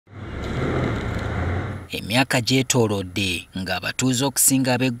Emyaka gyetoolodde ng'abatuuze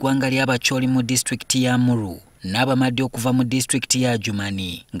okusinga ab'eggwanga ly'Abacholi mu disitulikiti ya Amuru n'abamadde okuva mu disitulikiti ya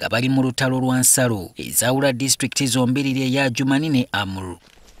Adjumani nga bali mu lutalo lwa nsalo ezawula disitulikiti zombiriri eya Adjumani ne Amuru.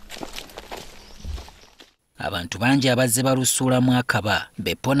 Abantu bangi abazze balusuulamu akaba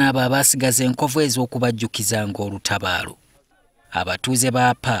beppo n'abo abaasigaza enkovu ez'okubajjukiza ng'olutabaalo. Abatuuze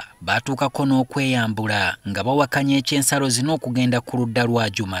baapa baatuukako n'okweyambula nga bawakanya eky'ensalo zino okugenda ku ludda lwa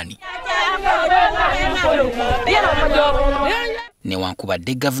Adjumani.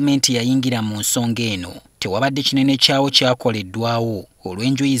 Newankubadde gavumenti yayingira mu nsonga eno, tewabadde kinene kyawo kyakoleddwawo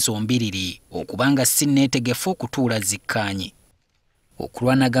olw'enjuyi zombiriri okubanga si neetegefu okutuula zikkaanye.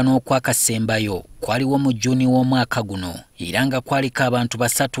 Okulwanagana okwakasembayo kwaliwo mu Juni w'omwaka guno era nga kwaliko abantu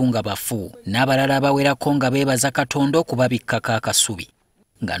 3 nga bafu n'abalala abawerako nga beebaza Katonda okubabikkako akasubi.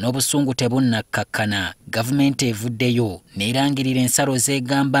 Nga n'obusungu tebunnakkakkana, gavumenti evuddeyo n'erangirira ensalo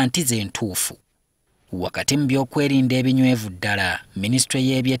z'egamba nti z'entuufu. Wakati mu by'okwerinda ebinywevu ddala, Minisitule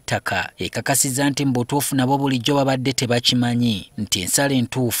y'ebyettaka ekakasizza nti mu butuufu nabo bulijjo babadde tebakimanyi nti ensalo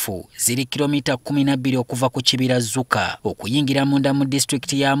entuufu ziri kilomita 12 okuva ku kibira Zuka okuyingira munda mu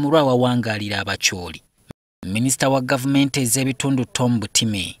disitulikiti ya Amuru awawangaalira Abacholi. Minisita wa gavumenti ez'ebitundu Tom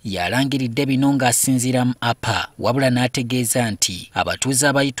Butime yalangiridde bino ng'asinziira mu APA, wabula n'ategeeza nti abatuuze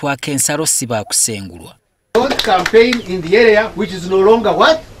abayitwako ensalo si baakusengulwa. Don't campaign in the area which is no longer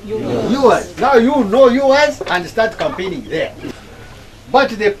what? Yours. Now you know yours and start campaigning there. But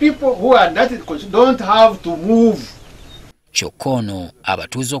the people who are not don't have to move. Chokono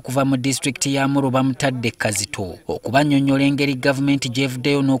abatuuze okuva mu disitulikiti ya Amuru bamutadde kazito okubannyonnyola engeri gavumenti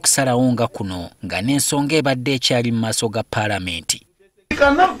gy'evuddeyo n'okusalawo nga kuno nga n'ensonga ebadde ekyali mu maaso ga Parliament. We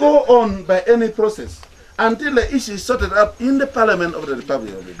cannot go on by any process until the issue is sorted up in the Parliament of the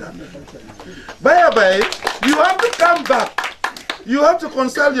Republic of Uganda. By, you have to come back. You have to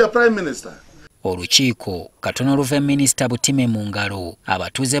consult your Prime Minister. Olukiiko katono luve Minisita Butime mu ngalo,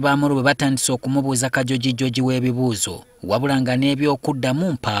 abatuuze ba Amuru bwe batandise okumubuuza kajojijoji w'ebibuuzo wabula nga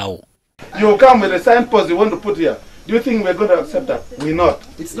n'ebyokuddamu mpaawo. You come with a signpost you want to put here. Do you think we're going to accept that? We're not.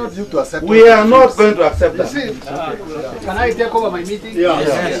 It's not you to accept. We are not going to accept that. Can I take over my meeting? Yes.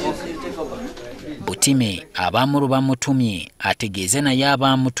 Butime Abamuru bamutumye ategeeze naye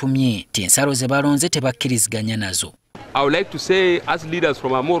abamutumye ti ensalo ze balonze tebakkiriziganya nazo. I would like to say, as leaders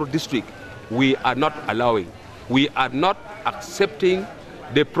from Amuru district, we are not allowing, we are not accepting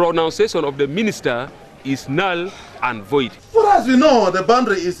the pronunciation of the minister is null and void. For us, we know the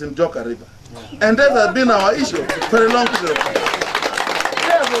boundary is in Joka River, and that has been our issue for a long period of time.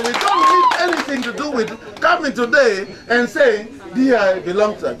 Therefore, we don't need anything to do with coming today and saying, "Dear,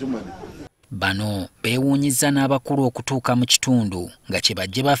 belongs to Adjumani." Bano beewuunyizza n'abakulu okutuuka mu kitundu nga kye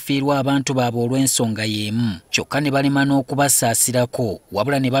bajje bafiirwa abantu baabwe olw'ensonga y'emu kyokka ne balema n'okubasaasirako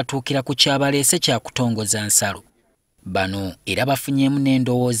wabula ne batuukira ku kyabaleese kya kutongoza nsalo. Bano era bafunyeemu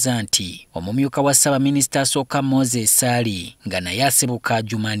n'endowooza nti omumyuka wa Ssaabaminisita asooka Moses Ali nga naye asibuka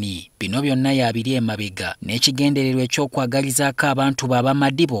Adjumani bino byonna yabiri emabega n'ekigendererwa ekyokwagalizaako abantu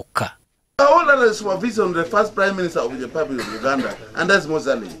b'abamadi bokka. All that is supervision the first Prime Minister of the Republic of Uganda, and that's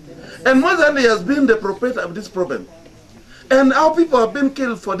Moses Ali. And Moses Ali has been the proprietor of this problem. And our people have been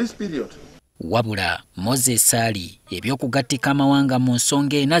killed for this period. Wabula Moses Ali ebyokugattika amawanga mu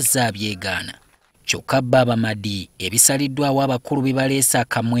nsonga enazza abyegaana. Kyokka Abamadi ebisaliddwawo abakulu bibaleese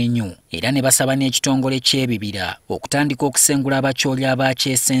akamwenyu era ne basaba n'ekitongole ky'ebibira okutandika okusengula Abacholi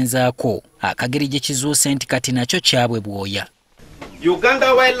abakyesenzaako akageri gye kizuuse nti kati nakyo kyabwe bwoya.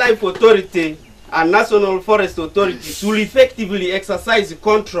 Uganda Wildlife Authority and National Forest Authority will effectively exercise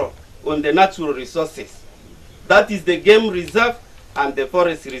control on the natural resources. That is the game reserve and the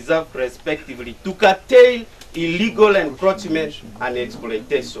forest reserve respectively, to curtail illegal encroachment and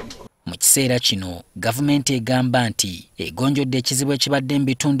exploitation. Mu kiseera kino gavumenti egamba nti egonjodde ekizibu ekibadde mu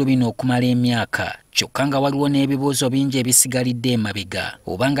bitundu bino okumala emyaka kyokka nga waliwo n'ebibuuzo bingi ebisigalidde emabega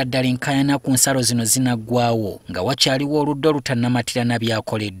oba nga ddala enkaayana ku nsalo zino zinaggwaawo nga wakyaliwo oludda olutannamatira na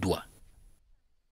byakoleddwa.